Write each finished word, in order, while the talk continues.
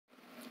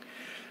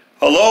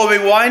Hello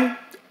everyone,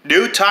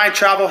 New Time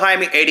Travel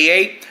Jaime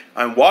 88,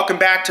 and welcome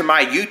back to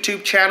my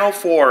YouTube channel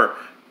for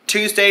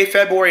Tuesday,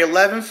 February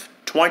 11th,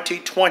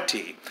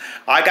 2020.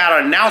 I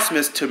got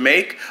announcements to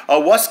make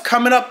of what's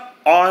coming up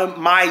on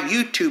my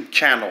YouTube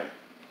channel.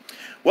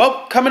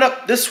 Well, coming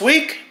up this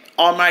week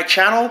on my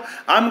channel,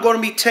 I'm going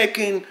to be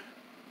taking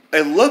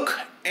a look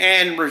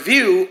and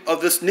review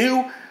of this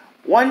new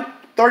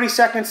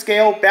 1/32nd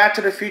scale Back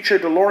to the Future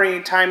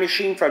DeLorean time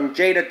machine from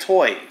Jada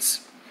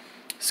Toys.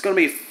 It's going to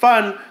be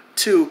fun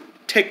to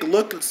take a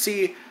look and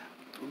see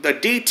the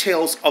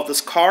details of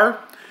this car.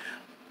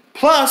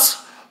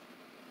 Plus,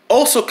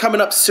 also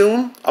coming up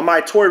soon on my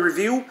toy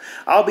review,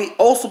 I'll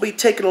also be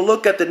taking a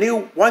look at the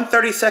new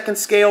 1/32nd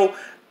scale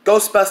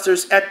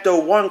Ghostbusters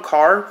Ecto-1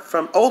 car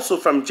from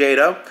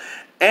Jada,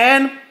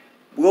 and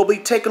we'll be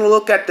taking a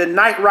look at the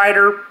Knight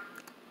Rider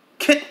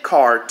kit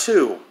car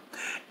too.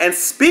 And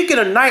speaking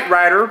of Knight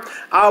Rider,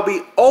 I'll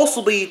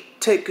also be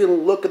taking a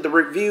look at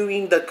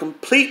reviewing the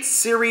complete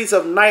series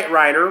of Knight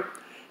Rider.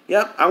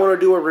 Yep, I'm going to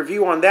do a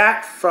review on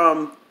that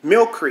from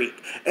Mill Creek.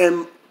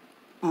 And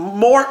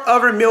more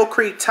other Mill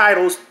Creek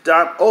titles that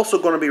I'm also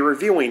going to be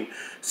reviewing,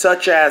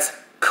 such as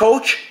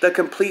Coach, the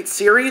complete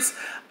series,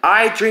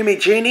 I Dream a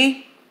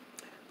Genie,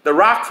 The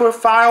Rockford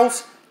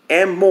Files,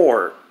 and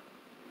more.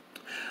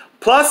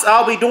 Plus,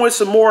 I'll be doing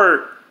some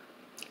more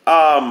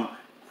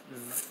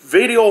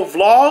video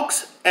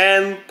vlogs,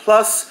 and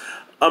plus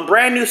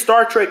brand new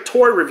Star Trek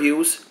toy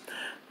reviews.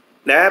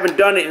 Now, I haven't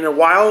done it in a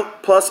while.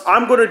 Plus,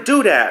 I'm going to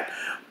do that.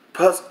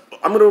 Plus,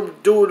 I'm going to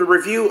do the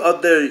review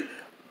of the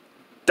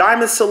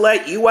Diamond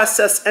Select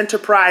USS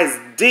Enterprise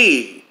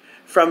D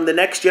from the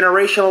Next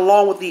Generation,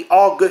 along with the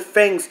All Good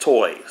Things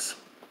toys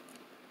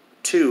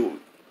too.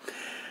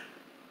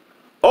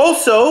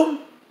 Also,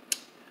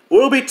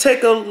 we'll be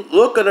taking a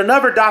look at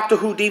another Doctor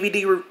Who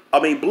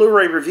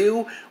Blu-ray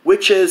review,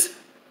 which is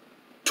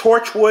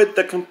Torchwood,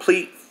 the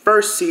complete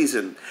first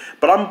season.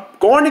 But I'm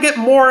going to get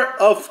more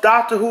of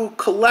Doctor Who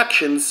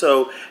collections,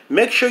 so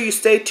make sure you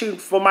stay tuned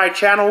for my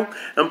channel.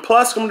 And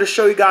plus, I'm going to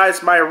show you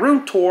guys my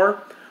room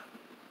tour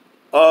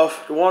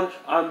of the one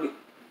I'm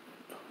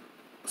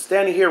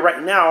standing here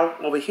right now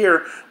over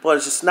here, but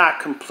it's just not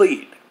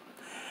complete.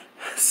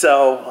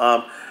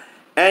 So,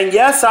 and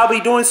yes, I'll be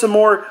doing some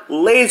more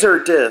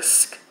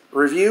Laserdisc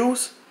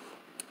reviews,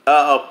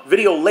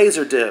 video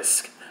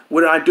Laserdisc,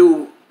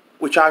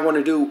 which I want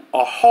to do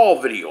a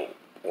haul video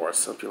or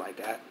something like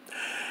that.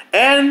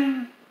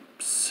 And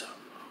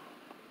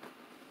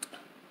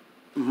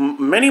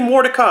many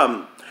more to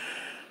come.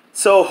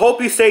 So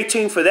hope you stay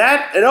tuned for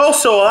that. And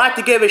also, I'd like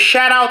to give a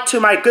shout out to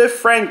my good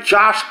friend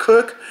Josh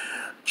Cook.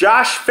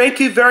 Josh,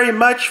 thank you very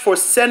much for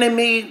sending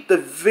me the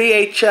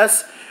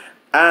VHS.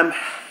 I'm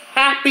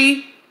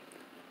happy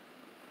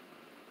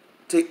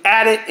to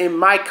add it in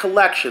my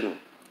collection.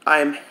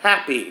 I'm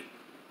happy.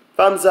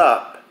 Thumbs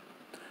up.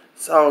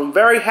 So I'm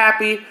very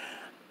happy.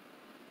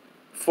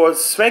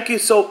 Thank you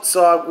so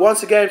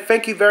once again,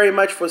 thank you very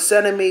much for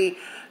sending me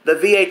the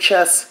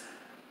VHS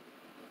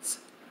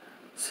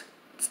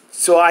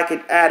so I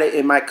can add it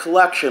in my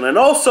collection. And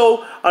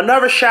also,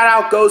 another shout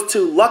out goes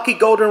to Lucky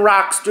Golden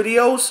Rock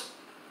Studios.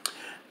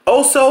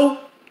 Also,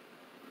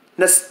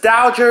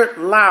 Nostalgia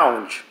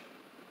Lounge.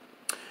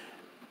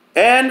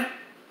 And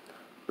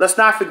let's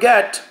not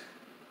forget,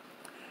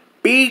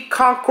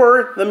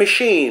 Conquer the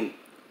Machine,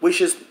 which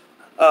is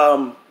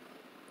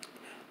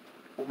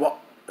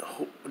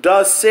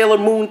does Sailor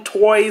Moon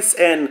toys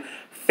and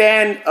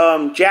fan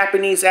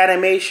Japanese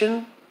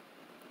animation.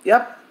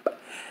 Yep.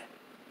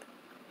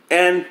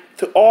 And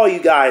to all you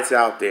guys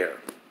out there.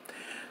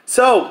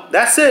 So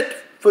that's it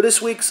for this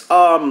week's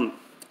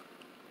vlog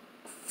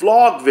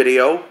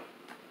video.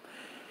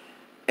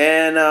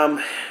 And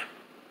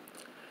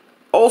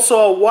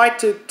also, I'd like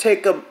to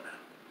take a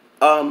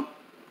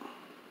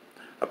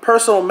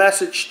personal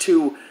message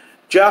to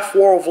Jeff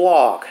World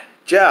Vlog.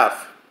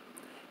 Jeff,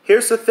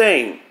 here's the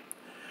thing.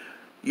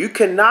 You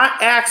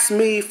cannot ask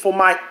me for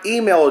my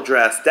email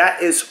address.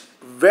 That is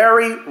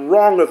very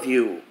wrong of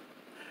you.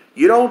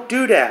 You don't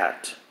do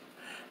that.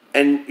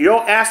 And you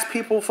don't ask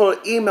people for an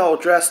email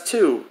address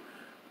too.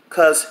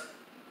 Because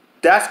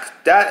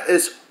that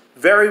is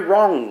very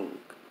wrong.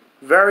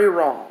 Very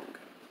wrong.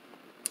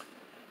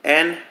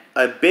 And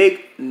a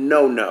big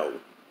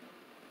no-no.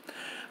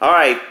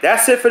 Alright,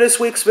 that's it for this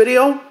week's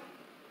video.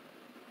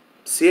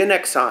 See you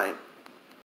next time.